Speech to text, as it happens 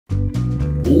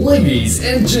Ladies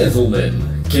and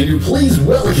gentlemen, can you please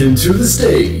welcome to the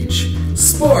stage,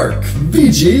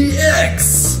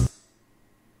 SparkVGX!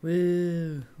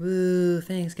 Woo, woo,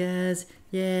 thanks guys,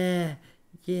 yeah.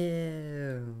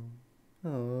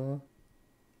 Aww.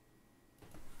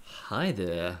 Hi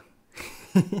there.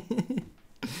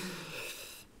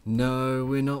 No,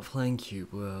 we're not playing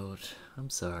Cube World,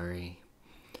 I'm sorry.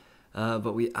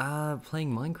 But we are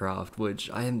playing Minecraft,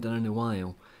 which I haven't done in a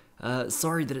while.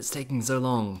 Sorry that it's taking so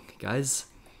long, guys.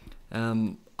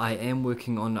 I am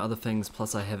working on other things,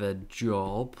 plus I have a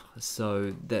job,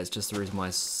 so that's just the reason why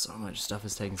so much stuff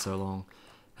is taking so long.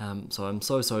 So I'm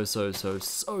so sorry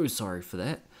for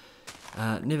that.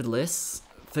 Nevertheless,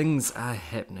 things are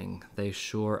happening. They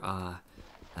sure are.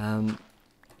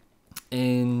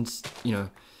 And, you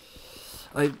know,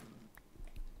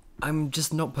 I'm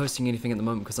just not posting anything at the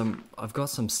moment because I've got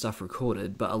some stuff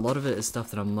recorded, but a lot of it is stuff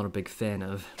that I'm not a big fan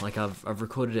of. Like I've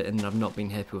recorded it and I've not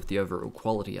been happy with the overall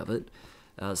quality of it.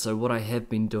 So what I have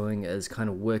been doing is kind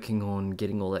of working on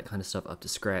getting all that kind of stuff up to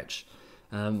scratch.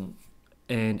 And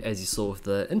as you saw with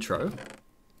the intro,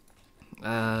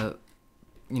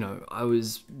 you know, I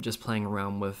was just playing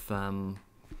around with you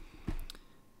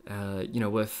know,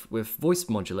 with voice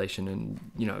modulation and,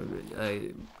 you know,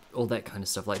 all that kind of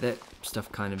stuff. Like that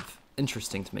stuff kind of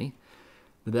interesting to me.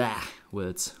 Blah,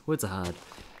 words are hard.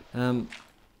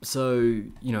 So,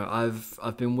 you know,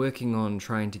 I've been working on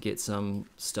trying to get some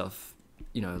stuff,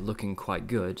 you know, looking quite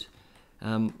good.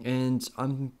 And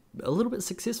I'm a little bit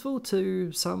successful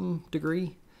to some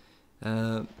degree.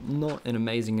 Not an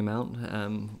amazing amount.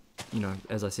 You know,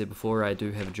 as I said before, I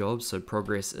do have a job, so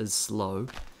progress is slow.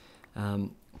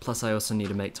 Plus I also need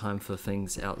to make time for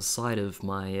things outside of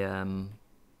my,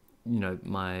 you know,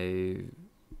 my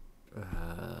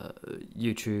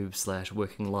YouTube /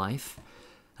 working life,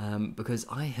 because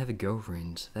I have a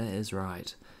girlfriend, that is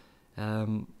right.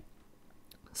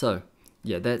 So,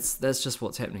 yeah, that's just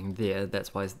what's happening there.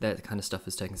 That's why that kind of stuff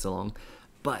is taking so long.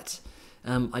 But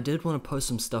I did want to post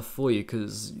some stuff for you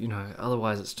because, you know,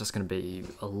 otherwise it's just going to be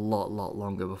a lot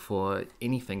longer before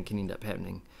anything can end up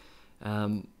happening.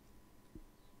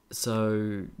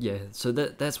 So yeah, so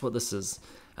that's what this is.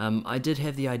 I did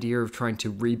have the idea of trying to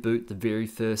reboot the very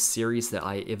first series that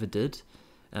I ever did.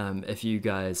 If you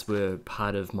guys were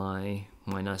part of my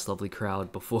nice lovely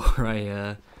crowd before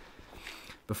I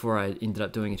ended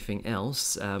up doing anything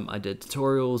else, I did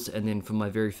tutorials, and then for my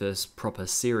very first proper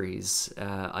series,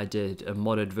 I did a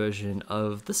modded version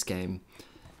of this game.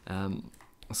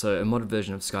 So a modded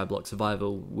version of SkyBlock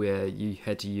Survival where you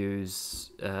had to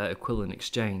use equivalent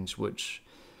exchange, which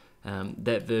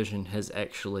that version has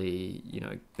actually, you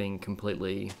know, been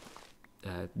completely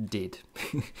dead.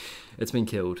 It's been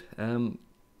killed. I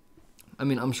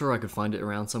mean, I'm sure I could find it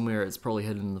around somewhere. It's probably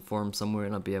hidden in the forum somewhere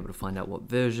and I'd be able to find out what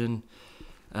version.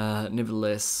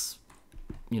 Nevertheless,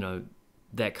 you know,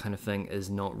 that kind of thing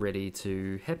is not ready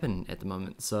to happen at the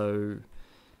moment. So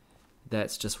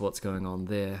that's just what's going on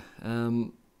there.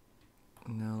 Now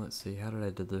let's see, how did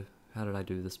I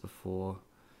do this before?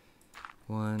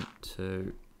 1,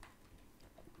 2...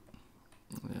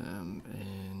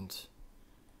 and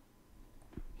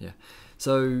yeah,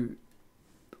 so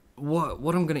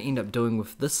what I'm going to end up doing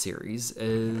with this series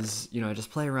is, you know, just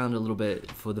play around a little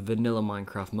bit for the vanilla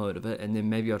Minecraft mode of it, and then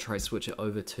maybe I'll try to switch it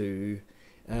over to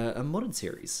a modded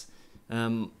series,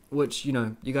 which, you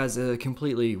know, you guys are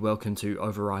completely welcome to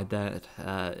override that.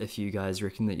 If you guys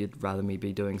reckon that you'd rather me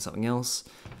be doing something else,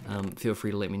 feel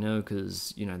free to let me know,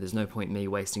 because, you know, there's no point in me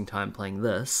wasting time playing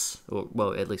this, or,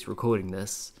 well, at least recording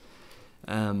this,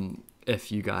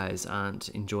 if you guys aren't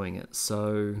enjoying it.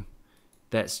 So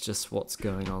that's just what's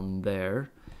going on there.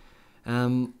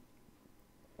 Now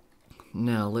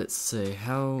let's see,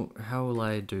 how will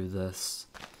I do this?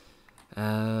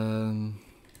 I'm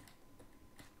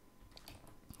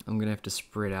gonna have to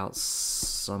spread out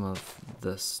some of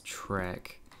this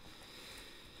track.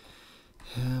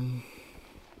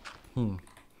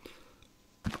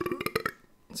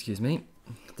 Excuse me,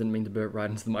 didn't mean to burp right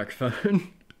into the microphone.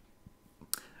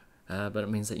 But it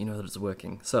means that you know that it's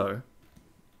working. So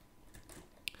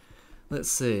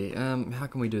let's see, how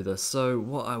can we do this? So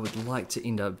what I would like to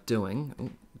end up doing, oh,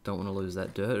 don't want to lose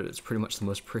that dirt, it's pretty much the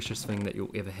most precious thing that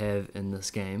you'll ever have in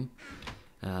this game,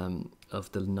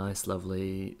 of the nice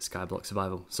lovely SkyBlock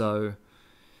Survival. So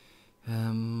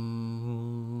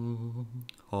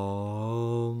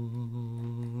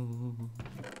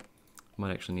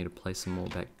might actually need to place some more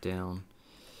back down.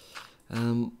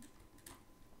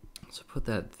 So put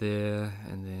that there,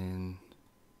 and then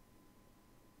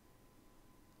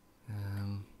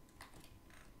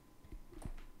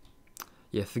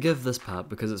yeah, forgive this part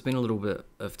because it's been a little bit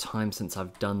of time since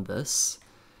I've done this.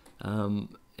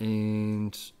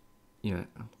 and you know,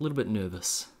 a little bit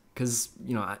nervous because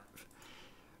you know,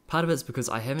 part of it's because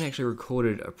I haven't actually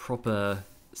recorded a proper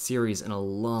series in a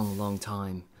long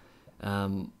time,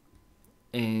 and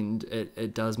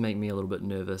it does make me a little bit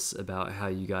nervous about how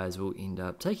you guys will end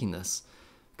up taking this,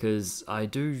 because I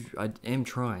am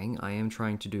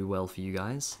trying to do well for you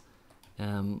guys,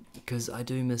 because I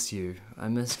do miss you. I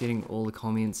miss getting all the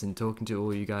comments and talking to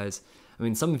all you guys. I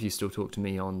mean, some of you still talk to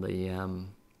me on the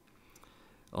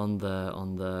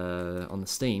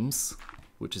Steams,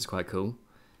 which is quite cool.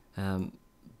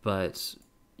 But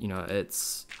you know,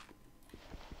 it's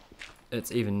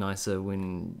even nicer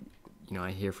when you know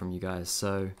I hear from you guys.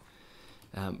 So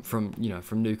from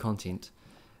new content.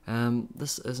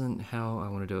 This isn't how I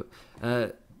want to do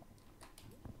it.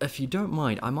 If you don't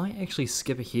mind, I might actually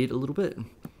skip ahead a little bit,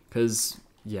 because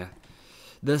yeah,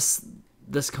 this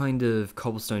kind of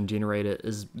cobblestone generator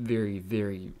is very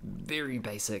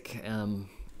basic.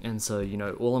 And so, you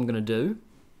know, all I'm going to do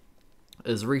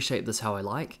is reshape this how I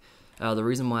like. The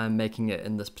reason why I'm making it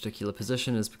in this particular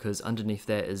position is because underneath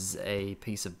that is a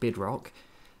piece of bedrock,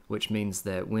 which means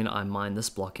that when I mine this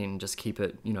block and just keep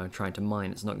it, you know, trying to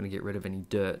mine, it's not going to get rid of any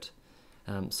dirt.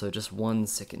 So just 1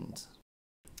 second.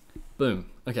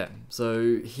 Boom. Okay,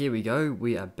 so here we go.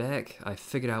 We are back. I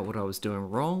figured out what I was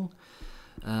doing wrong.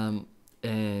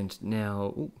 And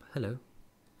now... Oh, hello.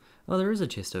 Oh, there is a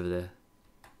chest over there.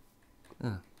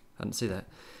 Oh, I didn't see that.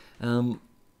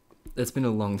 It's been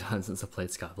a long time since I played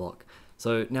SkyBlock.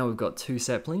 So now we've got 2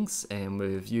 saplings, and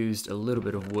we've used a little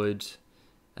bit of wood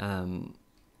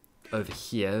over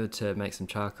here to make some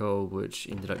charcoal, which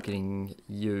ended up getting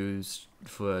used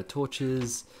for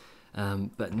torches.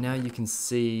 But now you can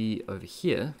see over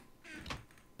here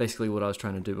basically what I was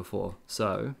trying to do before.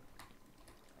 So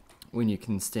when you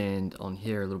can stand on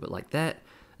here a little bit like that,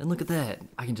 and look at that,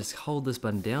 I can just hold this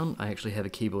button down. I actually have a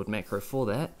keyboard macro for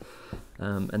that,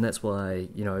 and that's why,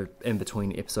 you know, in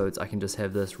between episodes I can just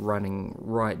have this running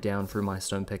right down through my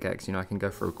stone pickaxe. You know, I can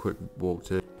go for a quick walk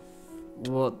to...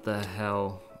 What the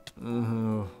hell?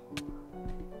 Ow.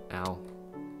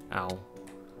 Ow.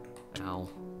 Ow.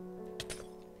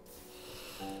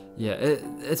 Yeah,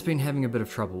 it's been having a bit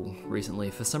of trouble recently.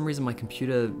 For some reason my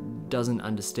computer doesn't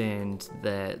understand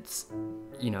that,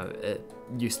 you know, it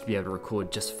used to be able to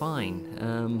record just fine.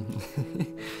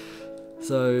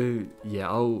 So yeah,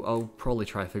 I'll probably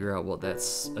try to figure out what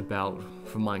that's about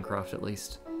for Minecraft at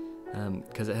least,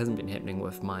 because it hasn't been happening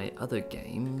with my other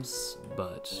games,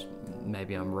 but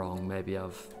maybe I'm wrong. Maybe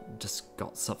I've just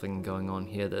got something going on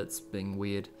here that's being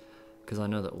weird, because I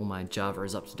know that all my Java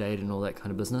is up to date and all that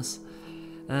kind of business.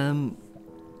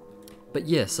 But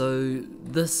yeah, so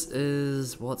this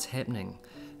is what's happening.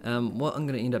 What I'm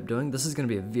going to end up doing, this is going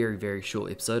to be a very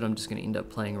short episode. I'm just going to end up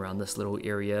playing around this little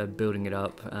area, building it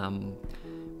up,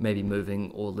 maybe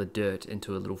moving all the dirt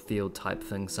into a little field type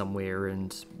thing somewhere,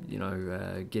 and, you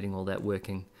know, getting all that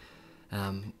working.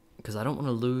 Because I don't want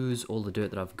to lose all the dirt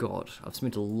that I've got. I've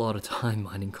spent a lot of time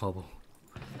mining cobble.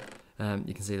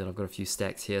 You can see that I've got a few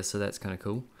stacks here, so that's kind of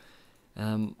cool.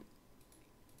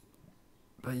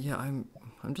 But yeah, I'm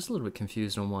just a little bit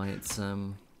confused on why it's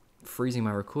freezing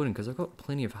my recording, because I've got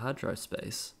plenty of hard drive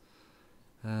space.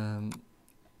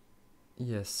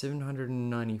 Yeah,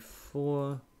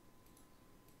 794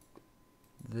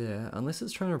 there, unless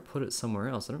it's trying to put it somewhere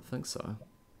else. I don't think so.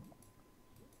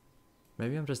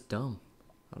 Maybe I'm just dumb.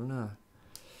 I don't know.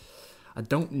 I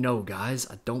don't know, guys.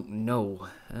 I don't know.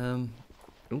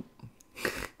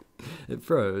 It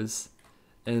froze,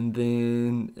 and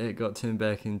then it got turned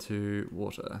back into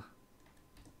water.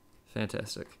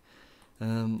 Fantastic.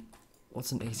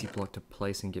 What's an easy block to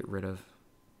place and get rid of?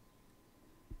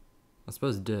 I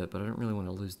suppose dirt, but I don't really want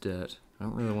to lose dirt. I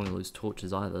don't really want to lose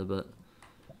torches either, but...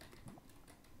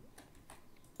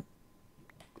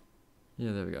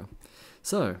 yeah, there we go.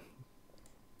 So,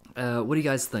 what do you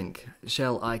guys think?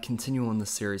 Shall I continue on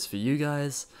this series for you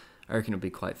guys? I reckon it'll be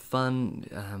quite fun,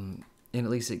 and at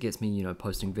least it gets me, you know,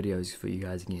 posting videos for you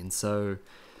guys again. So,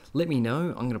 let me know.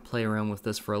 I'm going to play around with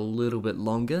this for a little bit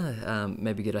longer,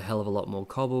 maybe get a hell of a lot more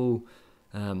cobble.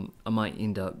 I might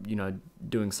end up, you know,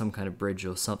 doing some kind of bridge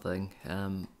or something,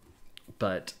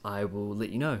 but I will let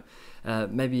you know.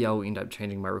 Maybe I'll end up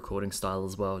changing my recording style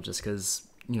as well, just because,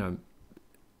 you know,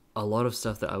 a lot of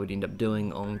stuff that I would end up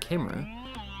doing on camera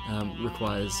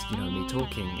requires, you know, me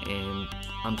talking, and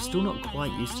I'm still not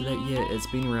quite used to that yet. It's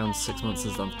been around 6 months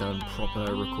since I've done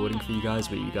proper recording for you guys,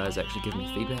 where you guys actually give me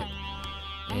feedback,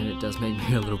 and it does make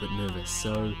me a little bit nervous.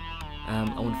 So I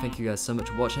want to thank you guys so much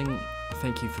for watching.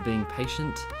 Thank you for being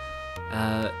patient,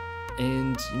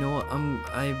 and you know what,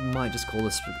 I might just call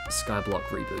this SkyBlock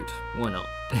Reboot. Why not?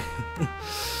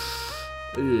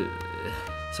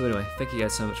 So anyway, thank you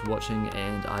guys so much for watching,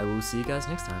 and I will see you guys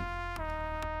next time.